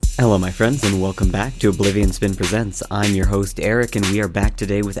Hello, my friends, and welcome back to Oblivion Spin Presents. I'm your host, Eric, and we are back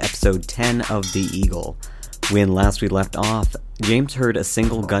today with episode 10 of The Eagle. When last we left off, James heard a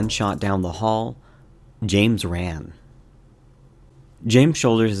single gunshot down the hall. James ran. James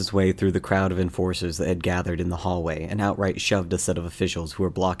shoulders his way through the crowd of enforcers that had gathered in the hallway and outright shoved a set of officials who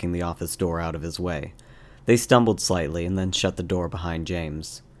were blocking the office door out of his way. They stumbled slightly and then shut the door behind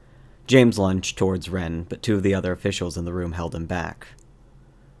James. James lunged towards Ren, but two of the other officials in the room held him back.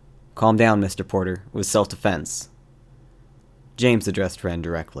 "Calm down, Mr. Porter. It was self-defense." James addressed Ren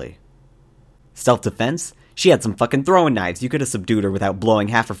directly. "Self-defense? She had some fucking throwing knives. You could have subdued her without blowing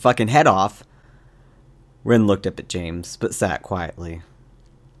half her fucking head off." Ren looked up at James, but sat quietly.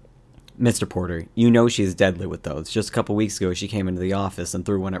 "Mr. Porter, you know she is deadly with those. Just a couple weeks ago she came into the office and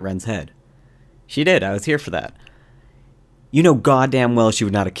threw one at Ren's head." "She did. I was here for that." "You know goddamn well she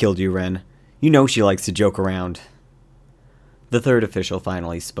would not have killed you, Ren. You know she likes to joke around." The third official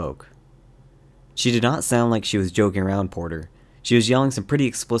finally spoke. "She did not sound like she was joking around, Porter. She was yelling some pretty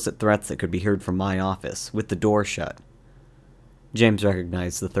explicit threats that could be heard from my office, with the door shut." James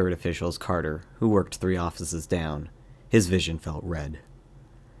recognized the third official as Carter, who worked 3 offices down. His vision felt red.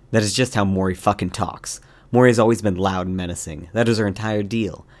 "That is just how Mori fucking talks. Mori has always been loud and menacing. That is her entire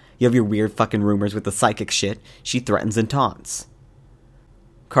deal. You have your weird fucking rumors with the psychic shit. She threatens and taunts."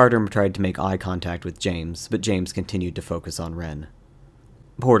 Carter tried to make eye contact with James, but James continued to focus on Ren.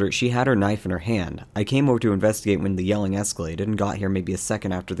 "Porter, she had her knife in her hand. I came over to investigate when the yelling escalated and got here maybe a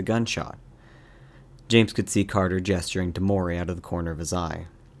second after the gunshot." James could see Carter gesturing to Mori out of the corner of his eye.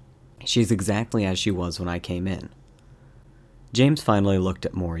 "She's exactly as she was when I came in." James finally looked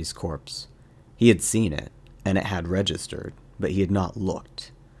at Mori's corpse. He had seen it, and it had registered, but he had not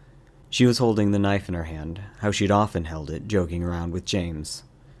looked. She was holding the knife in her hand, how she'd often held it, joking around with James.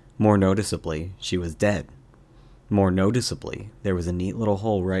 More noticeably, she was dead. More noticeably, there was a neat little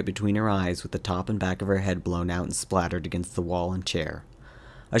hole right between her eyes with the top and back of her head blown out and splattered against the wall and chair.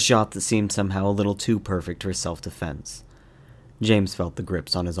 A shot that seemed somehow a little too perfect for self-defense. James felt the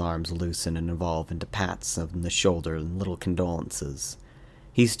grips on his arms loosen and evolve into pats on the shoulder and little condolences.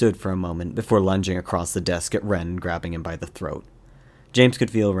 He stood for a moment before lunging across the desk at Ren and grabbing him by the throat. James could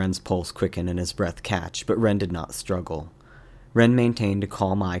feel Ren's pulse quicken and his breath catch, but Ren did not struggle. Ren maintained a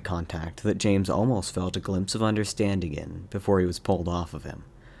calm eye contact that James almost felt a glimpse of understanding in before he was pulled off of him.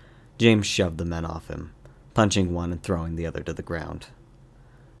 James shoved the men off him, punching one and throwing the other to the ground.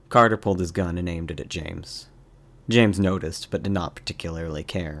 Carter pulled his gun and aimed it at James. James noticed, but did not particularly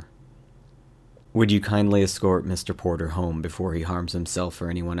care. "Would you kindly escort Mr. Porter home before he harms himself or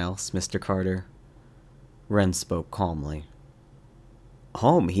anyone else, Mr. Carter?" Ren spoke calmly.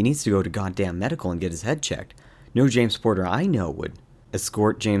 "Home? He needs to go to goddamn medical and get his head checked. No James Porter I know would."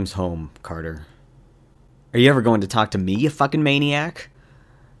 "Escort James home, Carter." "Are you ever going to talk to me, you fucking maniac?"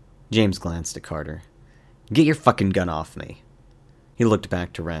 James glanced at Carter. "Get your fucking gun off me." He looked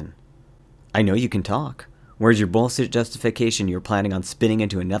back to Ren. "I know you can talk. Where's your bullshit justification you're planning on spinning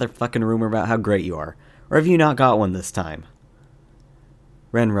into another fucking rumor about how great you are? Or have you not got one this time?"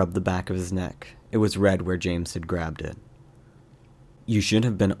 Ren rubbed the back of his neck. It was red where James had grabbed it. "You should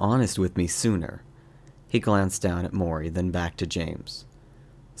have been honest with me sooner." He glanced down at Mori, then back to James.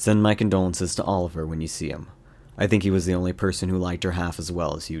 "Send my condolences to Oliver when you see him. I think he was the only person who liked her half as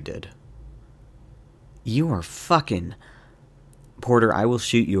well as you did." "You are fucking..." "Porter, I will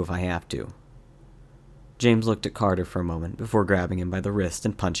shoot you if I have to." James looked at Carter for a moment before grabbing him by the wrist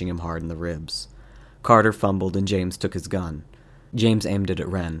and punching him hard in the ribs. Carter fumbled and James took his gun. James aimed it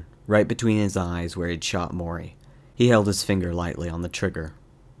at Ren, right between his eyes where he'd shot Mori. He held his finger lightly on the trigger.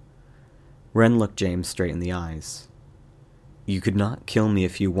 Ren looked James straight in the eyes. "You could not kill me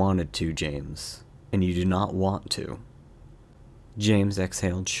if you wanted to, James, and you do not want to." James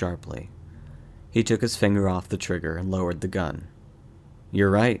exhaled sharply. He took his finger off the trigger and lowered the gun. "You're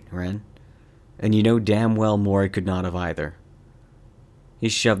right, Ren. And you know damn well Mori could not have either." He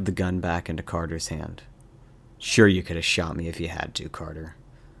shoved the gun back into Carter's hand. "Sure you could have shot me if you had to, Carter."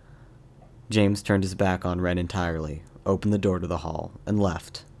 James turned his back on Ren entirely, opened the door to the hall, and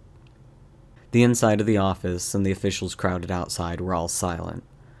left. The inside of the office and the officials crowded outside were all silent.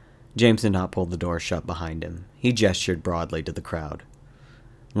 James did not pull the door shut behind him. He gestured broadly to the crowd.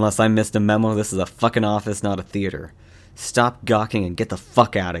 "Unless I missed a memo, this is a fucking office, not a theater. Stop gawking and get the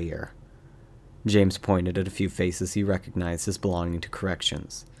fuck out of here." James pointed at a few faces he recognized as belonging to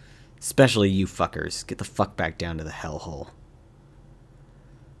corrections. "Especially you fuckers. Get the fuck back down to the hellhole."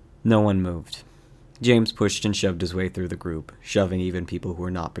 No one moved. James pushed and shoved his way through the group, shoving even people who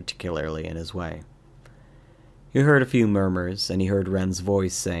were not particularly in his way. He heard a few murmurs, and he heard Ren's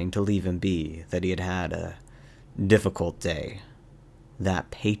voice saying to leave him be, that he had had a difficult day.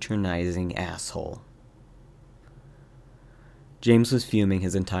 That patronizing asshole. James was fuming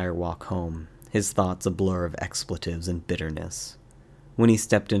his entire walk home, his thoughts a blur of expletives and bitterness. When he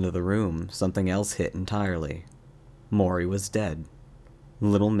stepped into the room, something else hit entirely. Maury was dead.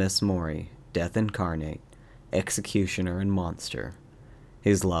 Little Miss Maury, death incarnate, executioner and monster.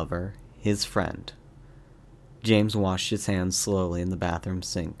 His lover, his friend. James washed his hands slowly in the bathroom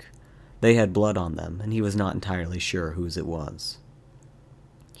sink. They had blood on them, and he was not entirely sure whose it was.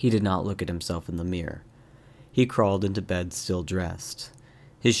 He did not look at himself in the mirror. He crawled into bed still dressed.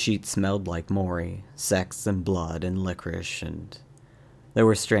 His sheets smelled like Maury, sex and blood and licorice, and there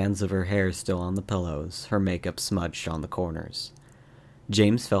were strands of her hair still on the pillows, her makeup smudged on the corners.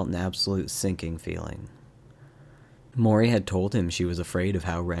 James felt an absolute sinking feeling. Maury had told him she was afraid of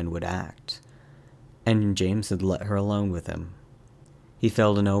how Wren would act, and James had let her alone with him. He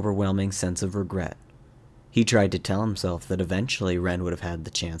felt an overwhelming sense of regret. He tried to tell himself that eventually Wren would have had the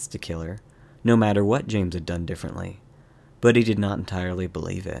chance to kill her, no matter what James had done differently, but he did not entirely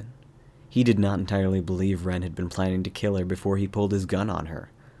believe it. He did not entirely believe Wren had been planning to kill her before he pulled his gun on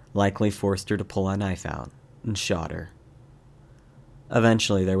her, likely forced her to pull a knife out, and shot her.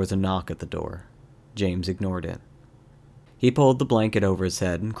 Eventually there was a knock at the door. James ignored it. He pulled the blanket over his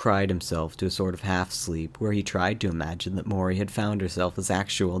head and cried himself to a sort of half-sleep where he tried to imagine that Maury had found herself as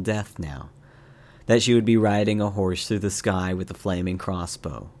actual death now, that she would be riding a horse through the sky with a flaming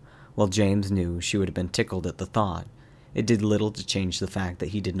crossbow. While James knew she would have been tickled at the thought, it did little to change the fact that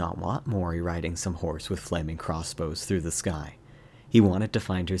he did not want Maury riding some horse with flaming crossbows through the sky. He wanted to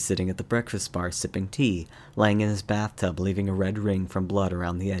find her sitting at the breakfast bar sipping tea, lying in his bathtub leaving a red ring from blood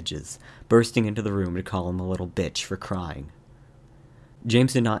around the edges, bursting into the room to call him a little bitch for crying.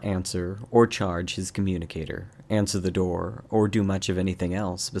 James did not answer or charge his communicator, answer the door, or do much of anything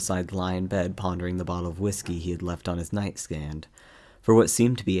else besides lie in bed pondering the bottle of whiskey he had left on his nightstand, for what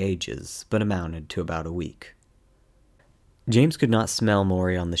seemed to be ages, but amounted to about a week. James could not smell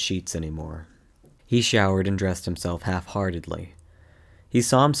Maury on the sheets anymore. He showered and dressed himself half-heartedly. He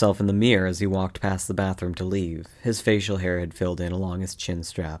saw himself in the mirror as he walked past the bathroom to leave. His facial hair had filled in along his chin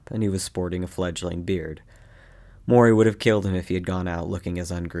strap, and he was sporting a fledgling beard. Maury would have killed him if he had gone out looking as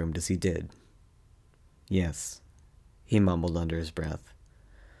ungroomed as he did. Yes, he mumbled under his breath.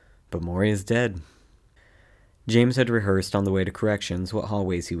 But Maury is dead. James had rehearsed on the way to corrections what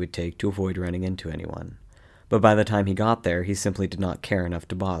hallways he would take to avoid running into anyone, but by the time he got there, he simply did not care enough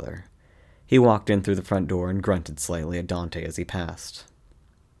to bother. He walked in through the front door and grunted slightly at Dante as he passed.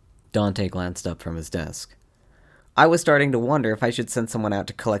 Dante glanced up from his desk. "I was starting to wonder if I should send someone out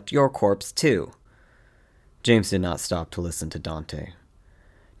to collect your corpse, too." James did not stop to listen to Dante.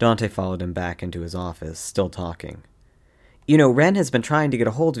 Dante followed him back into his office, still talking. "You know, Wren has been trying to get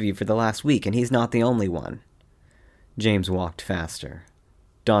a hold of you for the last week, and he's not the only one." James walked faster.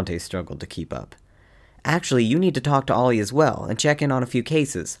 Dante struggled to keep up. "Actually, you need to talk to Ollie as well, and check in on a few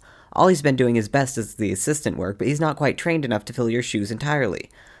cases. Ollie's been doing his best as the assistant work, but he's not quite trained enough to fill your shoes entirely.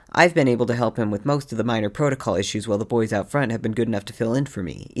 I've been able to help him with most of the minor protocol issues while the boys out front have been good enough to fill in for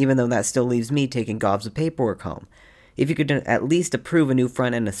me, even though that still leaves me taking gobs of paperwork home. If you could at least approve a new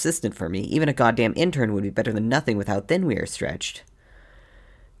front-end assistant for me, even a goddamn intern would be better than nothing with how thin we are stretched."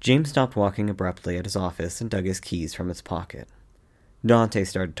 James stopped walking abruptly at his office and dug his keys from his pocket. Dante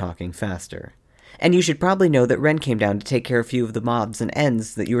started talking faster. "And you should probably know that Wren came down to take care of a few of the mobs and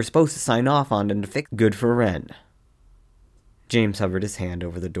ends that you were supposed to sign off on and to fix." "Good for Wren." James hovered his hand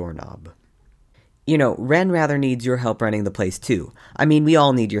over the doorknob. "You know, Wren rather needs your help running the place, too. I mean, we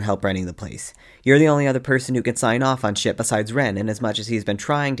all need your help running the place. You're the only other person who can sign off on shit besides Wren, and as much as he's been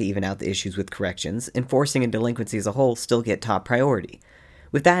trying to even out the issues with corrections, enforcing and delinquency as a whole still get top priority.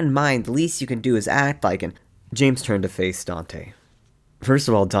 With that in mind, the least you can do is act like an—" James turned to face Dante. "First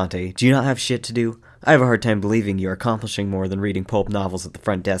of all, Dante, do you not have shit to do? I have a hard time believing you are accomplishing more than reading pulp novels at the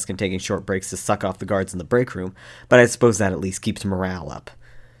front desk and taking short breaks to suck off the guards in the break room, but I suppose that at least keeps morale up.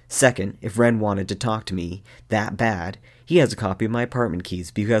 Second, if Wren wanted to talk to me that bad, he has a copy of my apartment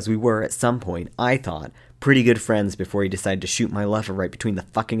keys because we were, at some point, I thought, pretty good friends before he decided to shoot my lover right between the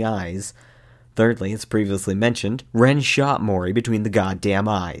fucking eyes. Thirdly, as previously mentioned, Wren shot Maury between the goddamn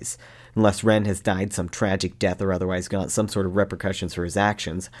eyes. Unless Wren has died some tragic death or otherwise got some sort of repercussions for his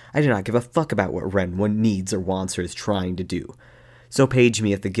actions, I do not give a fuck about what Wren needs or wants or is trying to do. So page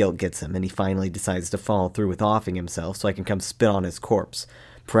me if the guilt gets him and he finally decides to follow through with offing himself so I can come spit on his corpse,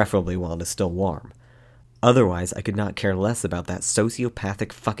 preferably while it is still warm. Otherwise, I could not care less about that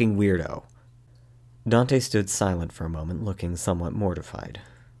sociopathic fucking weirdo." Dante stood silent for a moment, looking somewhat mortified.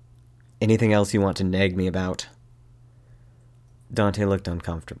 "Anything else you want to nag me about?" Dante looked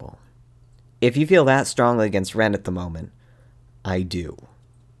uncomfortable. "If you feel that strongly against Wren at the moment, I do.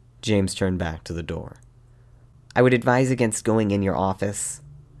 James turned back to the door. I would advise against going in your office.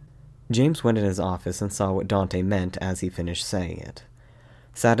 James went in his office and saw what Dante meant as he finished saying it.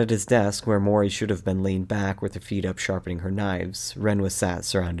 Sat at his desk, where Mori should have been leaned back with her feet up sharpening her knives, Ren was sat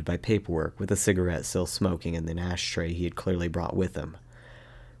surrounded by paperwork, with a cigarette still smoking in an ashtray he had clearly brought with him.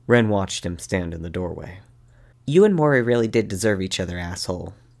 Ren watched him stand in the doorway. You and Mori really did deserve each other,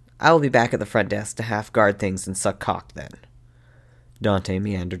 asshole. I will be back at the front desk to half-guard things and suck cock then. Dante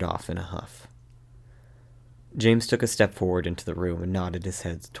meandered off in a huff. James took a step forward into the room and nodded his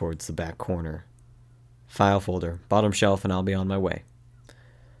head towards the back corner. File folder, bottom shelf, and I'll be on my way.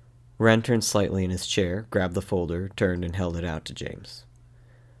 Ren turned slightly in his chair, grabbed the folder, turned and held it out to James.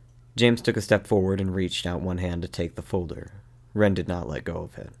 James took a step forward and reached out one hand to take the folder. Ren did not let go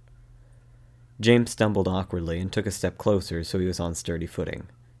of it. James stumbled awkwardly and took a step closer so he was on sturdy footing.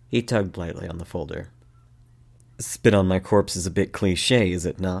 He tugged lightly on the folder. Spit on my corpse is a bit cliché, is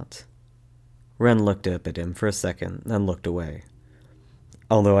it not? Ren looked up at him for a second, then looked away.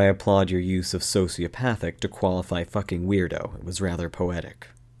 Although I applaud your use of sociopathic to qualify fucking weirdo, it was rather poetic.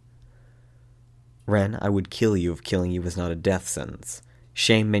 Ren, I would kill you if killing you was not a death sentence.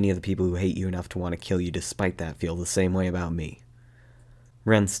 Shame many of the people who hate you enough to want to kill you despite that feel the same way about me.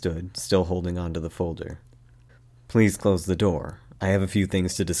 Ren stood, still holding on to the folder. Please close the door. I have a few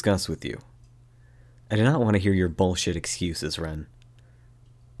things to discuss with you. I do not want to hear your bullshit excuses, Ren.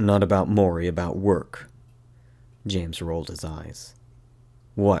 Not about Mori, about work. James rolled his eyes.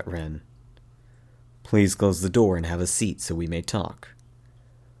 What, Ren? Please close the door and have a seat so we may talk.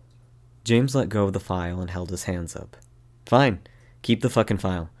 James let go of the file and held his hands up. Fine, keep the fucking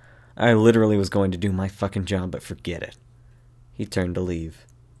file. I literally was going to do my fucking job, but forget it. He turned to leave.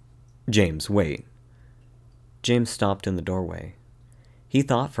 James, wait. James stopped in the doorway. He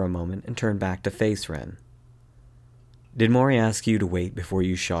thought for a moment and turned back to face Ren. Did Mori ask you to wait before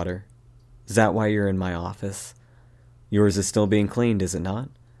you shot her? Is that why you're in my office? Yours is still being cleaned, is it not?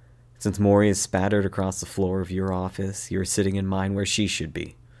 Since Mori is spattered across the floor of your office, you're sitting in mine where she should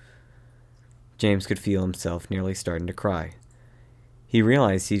be. James could feel himself nearly starting to cry. He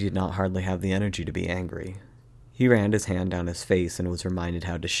realized he did not hardly have the energy to be angry. He ran his hand down his face and was reminded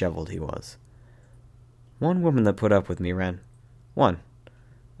how disheveled he was. One woman that put up with me, Ren. One.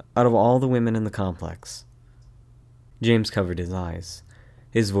 Out of all the women in the complex. James covered his eyes.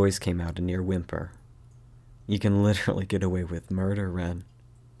 His voice came out a near whimper. You can literally get away with murder, Ren.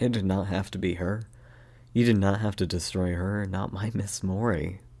 It did not have to be her. You did not have to destroy her, not my Miss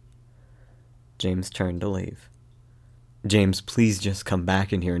Mori. James turned to leave. James, please just come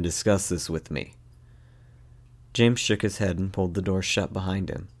back in here and discuss this with me. James shook his head and pulled the door shut behind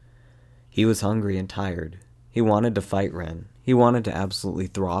him. He was hungry and tired. He wanted to fight Ren. He wanted to absolutely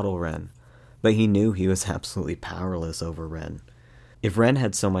throttle Ren. But he knew he was absolutely powerless over Ren. If Ren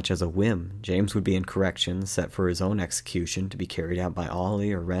had so much as a whim, James would be in corrections set for his own execution to be carried out by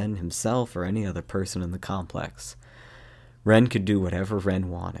Ollie or Ren himself or any other person in the complex. Ren could do whatever Ren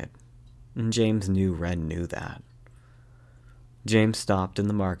wanted. And James knew Ren knew that. James stopped in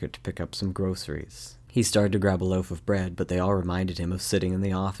the market to pick up some groceries. He started to grab a loaf of bread, but they all reminded him of sitting in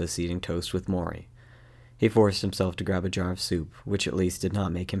the office eating toast with Mori. He forced himself to grab a jar of soup, which at least did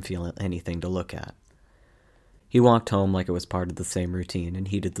not make him feel anything to look at. He walked home like it was part of the same routine and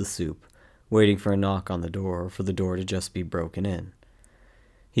heated the soup, waiting for a knock on the door or for the door to just be broken in.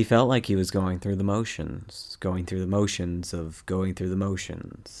 He felt like he was going through the motions of going through the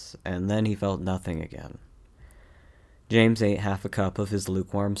motions, and then he felt nothing again. James ate half a cup of his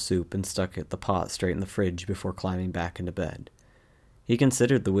lukewarm soup and stuck the pot straight in the fridge before climbing back into bed. He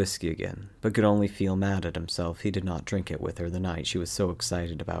considered the whiskey again, but could only feel mad at himself he did not drink it with her the night she was so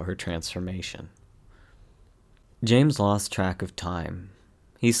excited about her transformation. James lost track of time.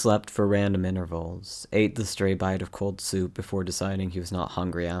 He slept for random intervals, ate the stray bite of cold soup before deciding he was not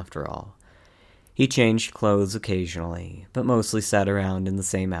hungry after all. He changed clothes occasionally, but mostly sat around in the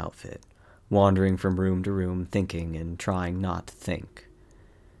same outfit, wandering from room to room thinking and trying not to think.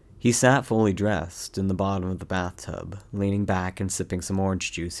 He sat fully dressed in the bottom of the bathtub, leaning back and sipping some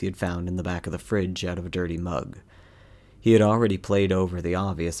orange juice he had found in the back of the fridge out of a dirty mug. He had already played over the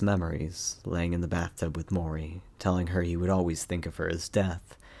obvious memories, laying in the bathtub with Mori, telling her he would always think of her as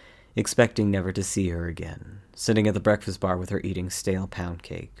death, expecting never to see her again, sitting at the breakfast bar with her eating stale pound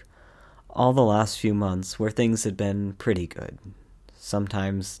cake. All the last few months where things had been pretty good.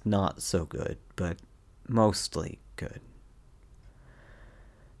 Sometimes not so good, but mostly good.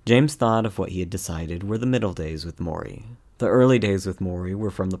 James thought of what he had decided were the middle days with Mori. The early days with Mori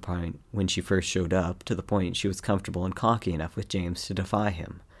were from the point when she first showed up to the point she was comfortable and cocky enough with James to defy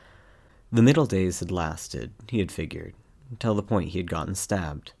him. The middle days had lasted, he had figured, until the point he had gotten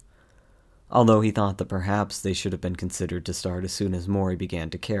stabbed. Although he thought that perhaps they should have been considered to start as soon as Maury began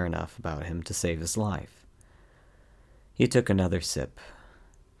to care enough about him to save his life. He took another sip.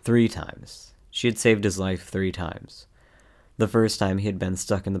 3 times. She had saved his life 3 times. The first time he had been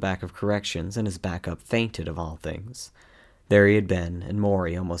stuck in the back of corrections and his backup fainted of all things. There he had been, and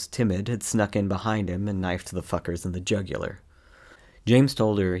Maury, almost timid, had snuck in behind him and knifed the fuckers in the jugular. James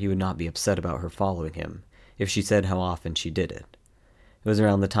told her he would not be upset about her following him, if she said how often she did it. It was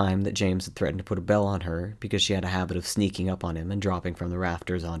around the time that James had threatened to put a bell on her because she had a habit of sneaking up on him and dropping from the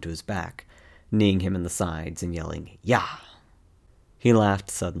rafters onto his back, kneeing him in the sides and yelling, "Yah!" He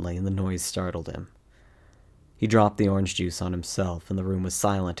laughed suddenly, and the noise startled him. He dropped the orange juice on himself, and the room was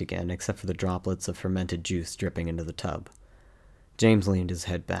silent again except for the droplets of fermented juice dripping into the tub. James leaned his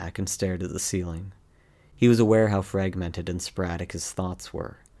head back and stared at the ceiling. He was aware how fragmented and sporadic his thoughts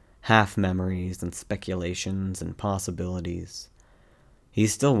were, half-memories and speculations and possibilities. He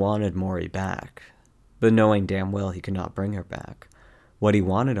still wanted Maury back, but knowing damn well he could not bring her back, what he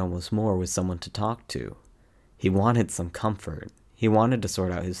wanted almost more was someone to talk to. He wanted some comfort. He wanted to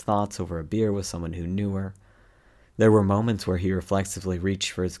sort out his thoughts over a beer with someone who knew her. There were moments where he reflexively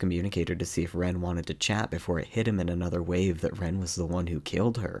reached for his communicator to see if Ren wanted to chat before it hit him in another wave that Ren was the one who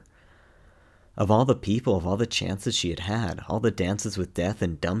killed her. Of all the people, of all the chances she had had, all the dances with death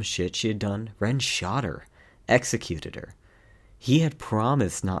and dumb shit she had done, Ren shot her, executed her. He had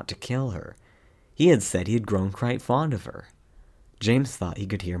promised not to kill her. He had said he had grown quite fond of her. James thought he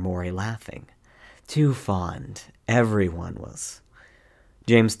could hear Maury laughing. Too fond. Everyone was.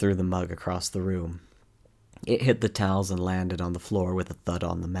 James threw the mug across the room. It hit the towels and landed on the floor with a thud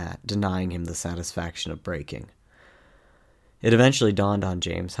on the mat, denying him the satisfaction of breaking. It eventually dawned on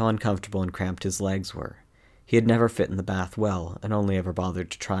James how uncomfortable and cramped his legs were. He had never fit in the bath well, and only ever bothered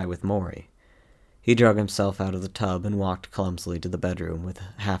to try with Maury. He drug himself out of the tub and walked clumsily to the bedroom with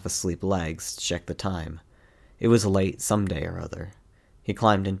half-asleep legs to check the time. It was late some day or other. He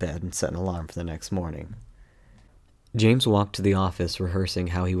climbed in bed and set an alarm for the next morning. James walked to the office rehearsing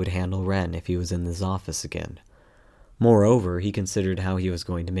how he would handle Ren if he was in his office again. Moreover, he considered how he was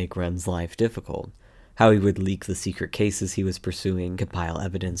going to make Ren's life difficult, how he would leak the secret cases he was pursuing, compile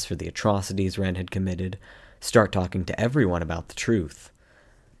evidence for the atrocities Ren had committed, start talking to everyone about the truth.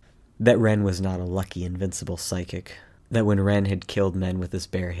 That Ren was not a lucky, invincible psychic, that when Ren had killed men with his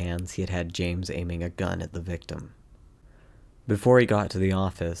bare hands, he had had James aiming a gun at the victim. Before he got to the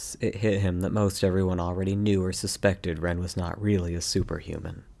office, it hit him that most everyone already knew or suspected Ren was not really a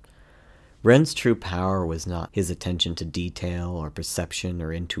superhuman. Ren's true power was not his attention to detail or perception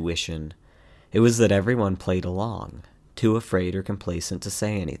or intuition. It was that everyone played along, too afraid or complacent to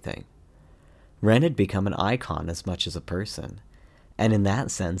say anything. Ren had become an icon as much as a person, and in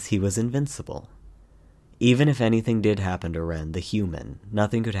that sense he was invincible. Even if anything did happen to Ren, the human,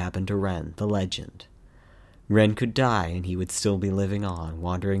 nothing could happen to Ren, the legend. Ren could die and he would still be living on,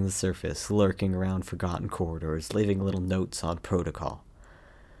 wandering the surface, lurking around forgotten corridors, leaving little notes on protocol.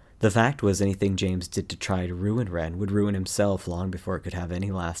 The fact was anything James did to try to ruin Ren would ruin himself long before it could have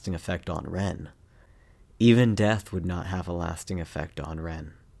any lasting effect on Ren. Even death would not have a lasting effect on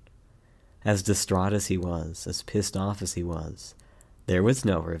Ren. As distraught as he was, as pissed off as he was, there was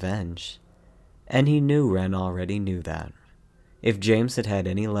no revenge. And he knew Ren already knew that. If James had had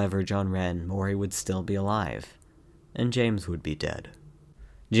any leverage on Ren, Maury would still be alive, and James would be dead.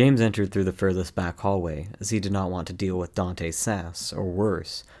 James entered through the furthest back hallway, as he did not want to deal with Dante's sass, or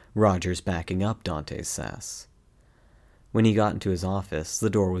worse, Rogers backing up Dante's sass. When he got into his office, the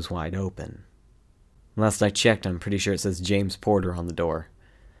door was wide open. Last I checked, I'm pretty sure it says James Porter on the door.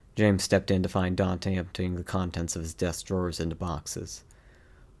 James stepped in to find Dante emptying the contents of his desk drawers into boxes.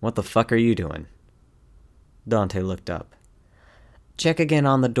 "What the fuck are you doing?" Dante looked up. "Check again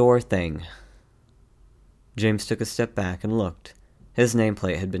on the door thing." James took a step back and looked. His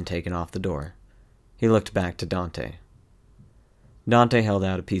nameplate had been taken off the door. He looked back to Dante. Dante held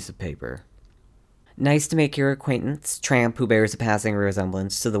out a piece of paper. "Nice to make your acquaintance, tramp who bears a passing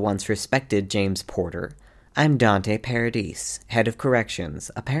resemblance to the once respected James Porter. I'm Dante Paradis, head of corrections.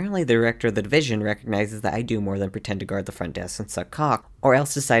 Apparently the director of the division recognizes that I do more than pretend to guard the front desk and suck cock, or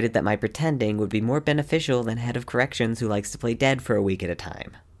else decided that my pretending would be more beneficial than head of corrections who likes to play dead for a week at a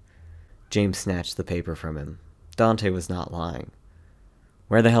time." James snatched the paper from him. Dante was not lying.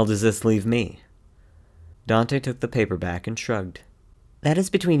 "Where the hell does this leave me?" Dante took the paper back and shrugged. "That is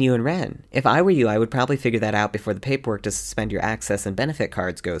between you and Ren. If I were you, I would probably figure that out before the paperwork to suspend your access and benefit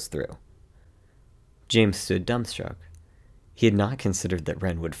cards goes through." James stood dumbstruck. He had not considered that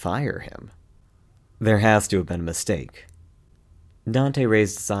Ren would fire him. There has to have been a mistake. Dante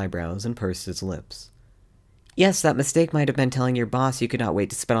raised his eyebrows and pursed his lips. Yes, that mistake might have been telling your boss you could not wait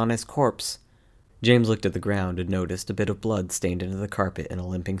to spit on his corpse. James looked at the ground and noticed a bit of blood stained into the carpet in a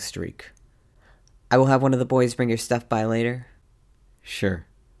limping streak. I will have one of the boys bring your stuff by later. Sure.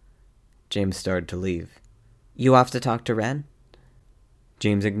 James started to leave. You off to talk to Ren?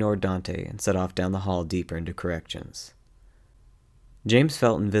 James ignored Dante and set off down the hall deeper into corrections. James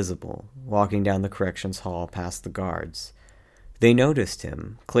felt invisible, walking down the corrections hall past the guards. They noticed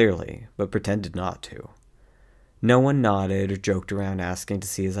him, clearly, but pretended not to. No one nodded or joked around asking to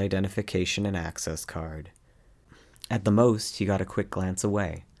see his identification and access card. At the most, he got a quick glance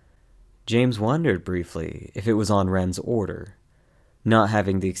away. James wondered briefly if it was on Ren's order. Not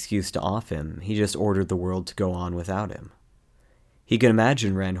having the excuse to off him, he just ordered the world to go on without him. He could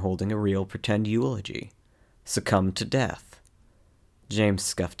imagine Ren holding a real pretend eulogy. Succumbed to death. James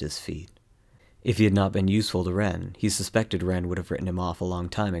scuffed his feet. If he had not been useful to Ren, he suspected Ren would have written him off a long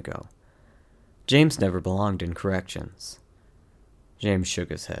time ago. James never belonged in corrections. James shook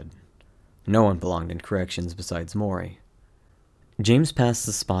his head. No one belonged in corrections besides Mori. James passed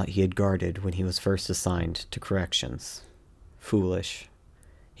the spot he had guarded when he was first assigned to corrections. Foolish.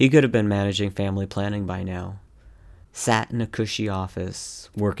 He could have been managing family planning by now. Sat in a cushy office,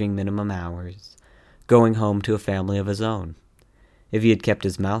 working minimum hours, going home to a family of his own. If he had kept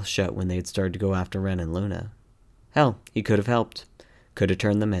his mouth shut when they had started to go after Ren and Luna. Hell, he could have helped. Could have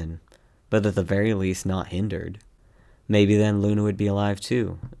turned them in. But at the very least not hindered. Maybe then Luna would be alive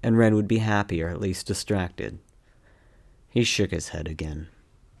too, and Ren would be happy or at least distracted. He shook his head again.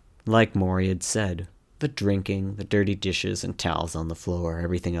 Like Mori had said, the drinking, the dirty dishes and towels on the floor,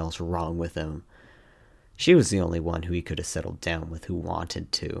 everything else wrong with him. She was the only one who he could have settled down with who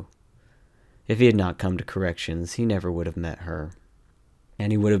wanted to. If he had not come to corrections, he never would have met her.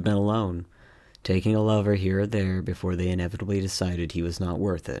 And he would have been alone, taking a lover here or there before they inevitably decided he was not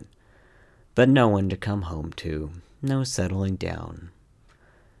worth it. But no one to come home to, no settling down.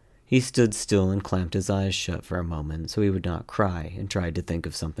 He stood still and clamped his eyes shut for a moment so he would not cry and tried to think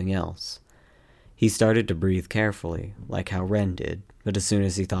of something else. He started to breathe carefully, like how Ren did, but as soon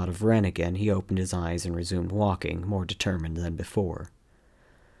as he thought of Ren again, he opened his eyes and resumed walking, more determined than before.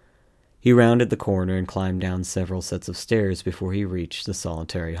 He rounded the corner and climbed down several sets of stairs before he reached the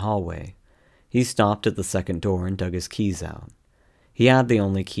solitary hallway. He stopped at the second door and dug his keys out. He had the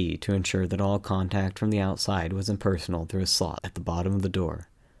only key to ensure that all contact from the outside was impersonal through a slot at the bottom of the door.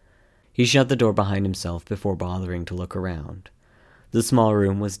 He shut the door behind himself before bothering to look around. The small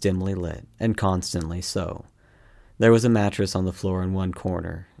room was dimly lit, and constantly so. There was a mattress on the floor in one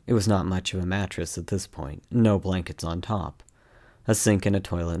corner. It was not much of a mattress at this point, no blankets on top. A sink and a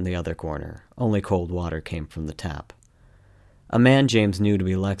toilet in the other corner. Only cold water came from the tap. A man James knew to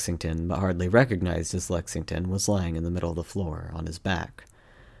be Lexington, but hardly recognized as Lexington, was lying in the middle of the floor, on his back.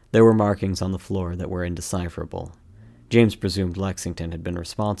 There were markings on the floor that were indecipherable. James presumed Lexington had been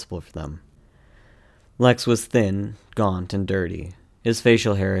responsible for them. Lex was thin, gaunt, and dirty. His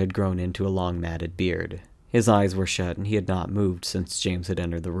facial hair had grown into a long matted beard. His eyes were shut, and he had not moved since James had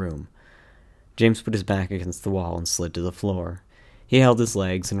entered the room. James put his back against the wall and slid to the floor. He held his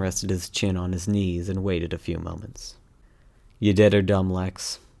legs and rested his chin on his knees and waited a few moments. You dead or dumb,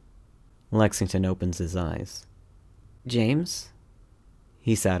 Lex? Lexington opens his eyes. James?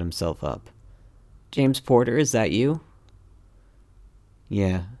 He sat himself up. James Porter, is that you?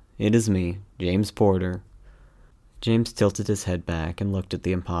 Yeah, it is me, James Porter. James tilted his head back and looked at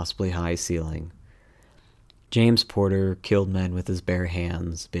the impossibly high ceiling. James Porter killed men with his bare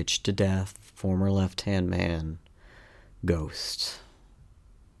hands, bitched to death, former left-hand man, ghost.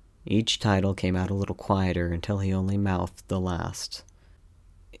 Each title came out a little quieter until he only mouthed the last.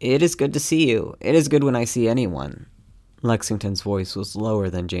 It is good to see you. It is good when I see anyone. Lexington's voice was lower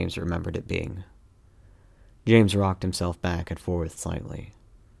than James remembered it being. James rocked himself back and forth slightly.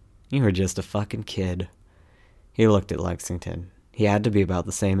 You were just a fucking kid. He looked at Lexington. He had to be about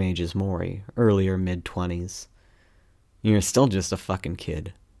the same age as Mori, earlier mid-20s. You're still just a fucking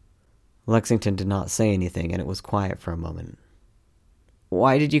kid. Lexington did not say anything, and it was quiet for a moment.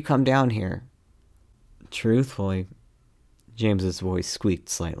 Why did you come down here? Truthfully, James's voice squeaked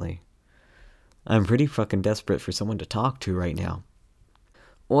slightly. I'm pretty fucking desperate for someone to talk to right now.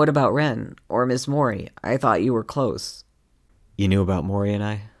 What about Ren, or Miss Mori? I thought you were close. You knew about Mori and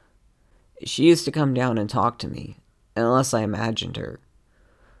I? She used to come down and talk to me, unless I imagined her.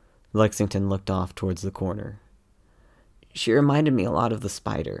 Lexington looked off towards the corner. She reminded me a lot of the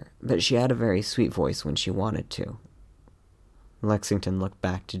spider, but she had a very sweet voice when she wanted to. Lexington looked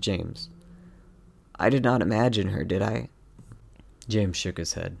back to James. I did not imagine her, did I? James shook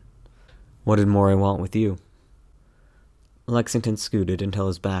his head. What did Mori want with you? Lexington scooted until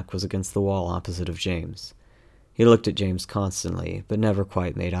his back was against the wall opposite of James. He looked at James constantly, but never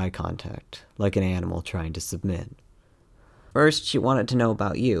quite made eye contact, like an animal trying to submit. First, she wanted to know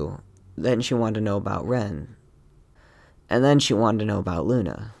about you. Then she wanted to know about Ren. And then she wanted to know about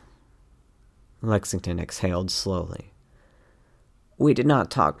Luna. Lexington exhaled slowly. We did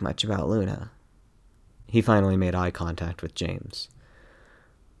not talk much about Luna. He finally made eye contact with James.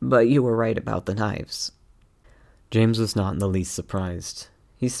 But you were right about the knives. James was not in the least surprised.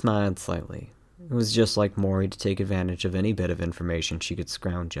 He smiled slightly. It was just like Maury to take advantage of any bit of information she could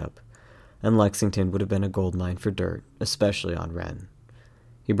scrounge up, and Lexington would have been a goldmine for dirt, especially on Ren.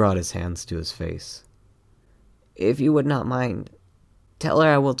 He brought his hands to his face. If you would not mind, tell her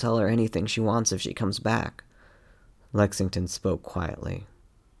I will tell her anything she wants if she comes back. Lexington spoke quietly.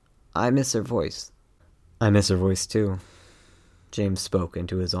 I miss her voice. I miss her voice too. James spoke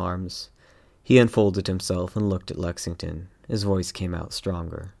into his arms. He unfolded himself and looked at Lexington. His voice came out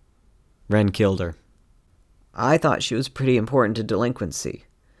stronger. Ren killed her. I thought she was pretty important to delinquency.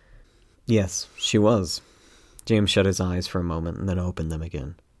 Yes, she was. James shut his eyes for a moment and then opened them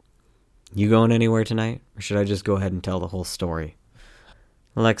again. You going anywhere tonight, or should I just go ahead and tell the whole story?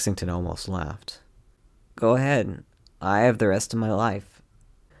 Lexington almost laughed. Go ahead. I have the rest of my life.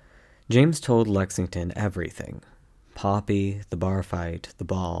 James told Lexington everything. Poppy, the bar fight, the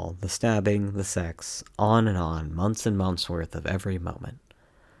ball, the stabbing, the sex, on, months and months worth of every moment.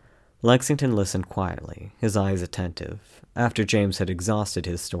 Lexington listened quietly, his eyes attentive. After James had exhausted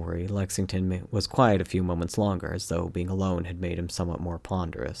his story, Lexington was quiet a few moments longer, as though being alone had made him somewhat more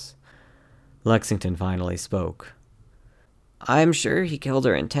ponderous. Lexington finally spoke. I am sure he killed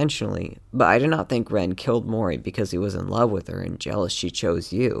her intentionally, but I do not think Ren killed Maury because he was in love with her and jealous she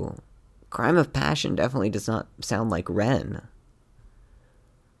chose you. Crime of passion definitely does not sound like Ren.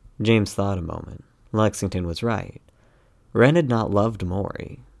 James thought a moment. Lexington was right. Ren had not loved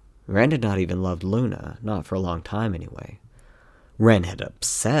Maury. Ren had not even loved Luna, not for a long time anyway. Ren had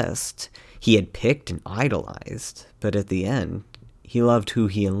obsessed. He had picked and idolized, but at the end, he loved who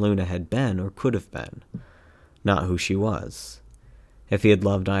he and Luna had been or could have been, not who she was. If he had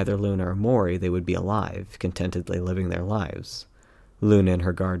loved either Luna or Maury, they would be alive, contentedly living their lives. Luna in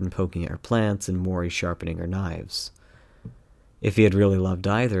her garden poking at her plants, and Maury sharpening her knives. If he had really loved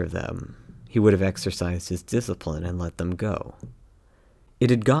either of them, he would have exercised his discipline and let them go. It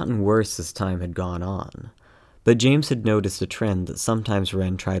had gotten worse as time had gone on, but James had noticed a trend that sometimes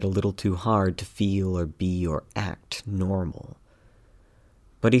Ren tried a little too hard to feel or be or act normal.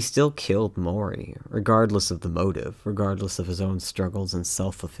 But he still killed Maury, regardless of the motive, regardless of his own struggles and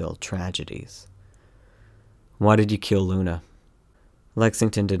self-fulfilled tragedies. Why did you kill Luna?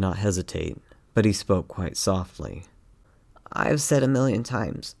 Lexington did not hesitate, but he spoke quite softly. I have said 1,000,000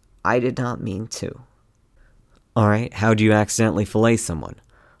 times, I did not mean to. Alright, how'd you accidentally fillet someone?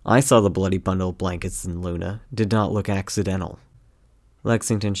 I saw the bloody bundle of blankets in Luna. Did not look accidental.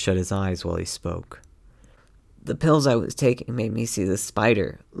 Lexington shut his eyes while he spoke. The pills I was taking made me see the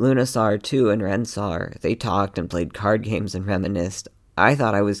spider. Luna saw her too, and Ren saw her. They talked and played card games and reminisced. I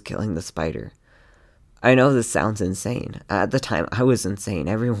thought I was killing the spider. I know this sounds insane. At the time, I was insane.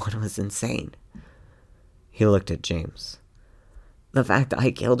 Everyone was insane. He looked at James. The fact that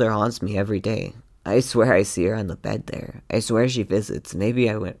I killed her haunts me every day. I swear I see her on the bed there. I swear she visits. Maybe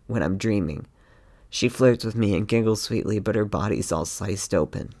when I'm dreaming. She flirts with me and giggles sweetly, but her body's all sliced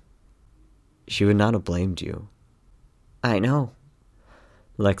open. She would not have blamed you. I know.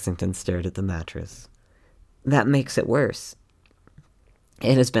 Lexington stared at the mattress. That makes it worse.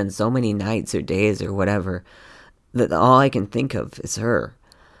 It has been so many nights or days or whatever that all I can think of is her.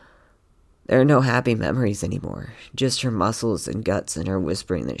 There are no happy memories anymore, just her muscles and guts and her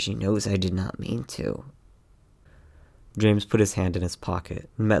whispering that she knows I did not mean to. James put his hand in his pocket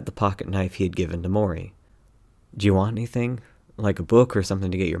and met the pocket knife he had given to Maury. Do you want anything? Like a book or something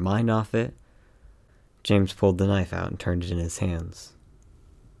to get your mind off it? James pulled the knife out and turned it in his hands.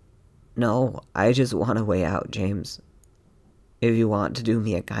 No, I just want a way out, James. If you want to do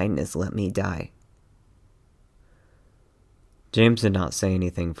me a kindness, let me die. James did not say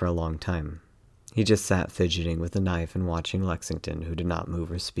anything for a long time. He just sat fidgeting with the knife and watching Lexington, who did not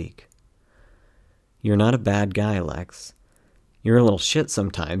move or speak. You're not a bad guy, Lex. You're a little shit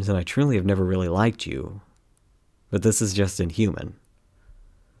sometimes, and I truly have never really liked you. But this is just inhuman.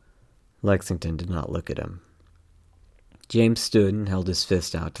 Lexington did not look at him. James stood and held his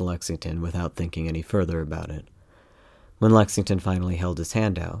fist out to Lexington without thinking any further about it. When Lexington finally held his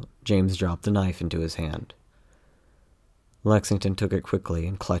hand out, James dropped the knife into his hand. Lexington took it quickly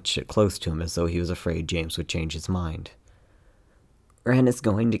and clutched it close to him as though he was afraid James would change his mind. Ren is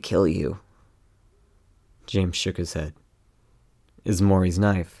going to kill you. James shook his head. Is Maury's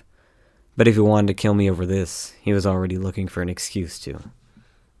knife? But if he wanted to kill me over this, he was already looking for an excuse to.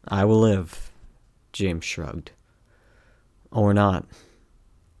 I will live, James shrugged. Or not.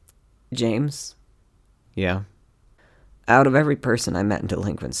 James? Yeah? Out of every person I met in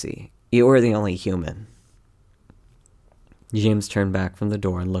delinquency, you were the only human. James turned back from the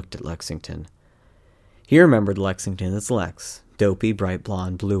door and looked at Lexington. He remembered Lexington as Lex, dopey, bright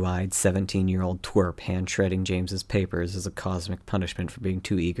blonde, blue-eyed, 17-year-old twerp hand-shredding James's papers as a cosmic punishment for being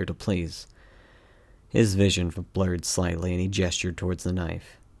too eager to please. His vision blurred slightly, and he gestured towards the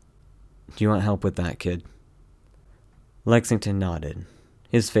knife. Do you want help with that, kid? Lexington nodded.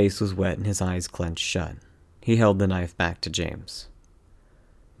 His face was wet and his eyes clenched shut. He held the knife back to James.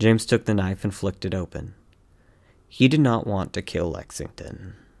 James took the knife and flicked it open. He did not want to kill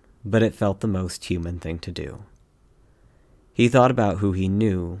Lexington, but it felt the most human thing to do. He thought about who he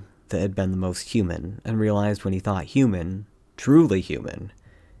knew that had been the most human, and realized when he thought human, truly human,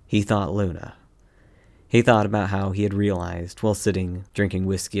 he thought Luna. He thought about how he had realized, while sitting drinking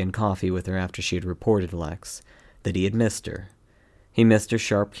whiskey and coffee with her after she had reported Lex, that he had missed her. He missed her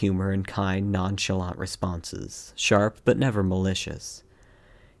sharp humor and kind, nonchalant responses, sharp but never malicious.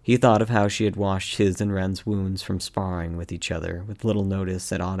 He thought of how she had washed his and Ren's wounds from sparring with each other, with little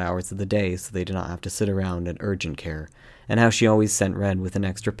notice at odd hours of the day so they did not have to sit around at urgent care, and how she always sent Ren with an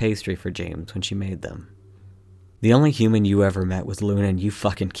extra pastry for James when she made them. The only human you ever met was Luna, and you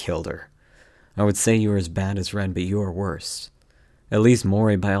fucking killed her. I would say you were as bad as Ren, but you are worse. At least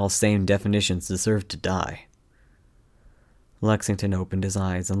Mori, by all sane definitions, deserved to die. Lexington opened his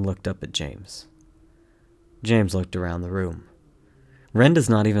eyes and looked up at James. James looked around the room. Ren does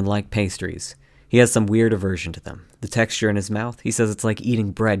not even like pastries. He has some weird aversion to them. The texture in his mouth, he says it's like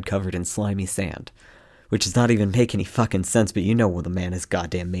eating bread covered in slimy sand. Which does not even make any fucking sense, but you know the man is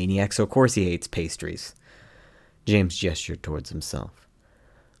goddamn maniac, so of course he hates pastries. James gestured towards himself.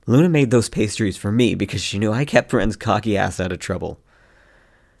 Luna made those pastries for me because she knew I kept Ren's cocky ass out of trouble.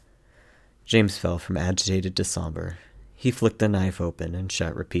 James fell from agitated to somber. He flicked the knife open and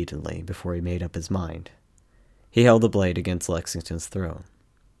shut repeatedly before he made up his mind. He held the blade against Lexington's throat.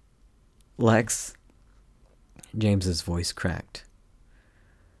 Lex. James's voice cracked.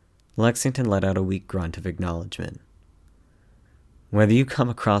 Lexington let out a weak grunt of acknowledgement. Whether you come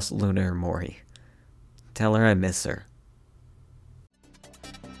across Luna or Mori, tell her I miss her.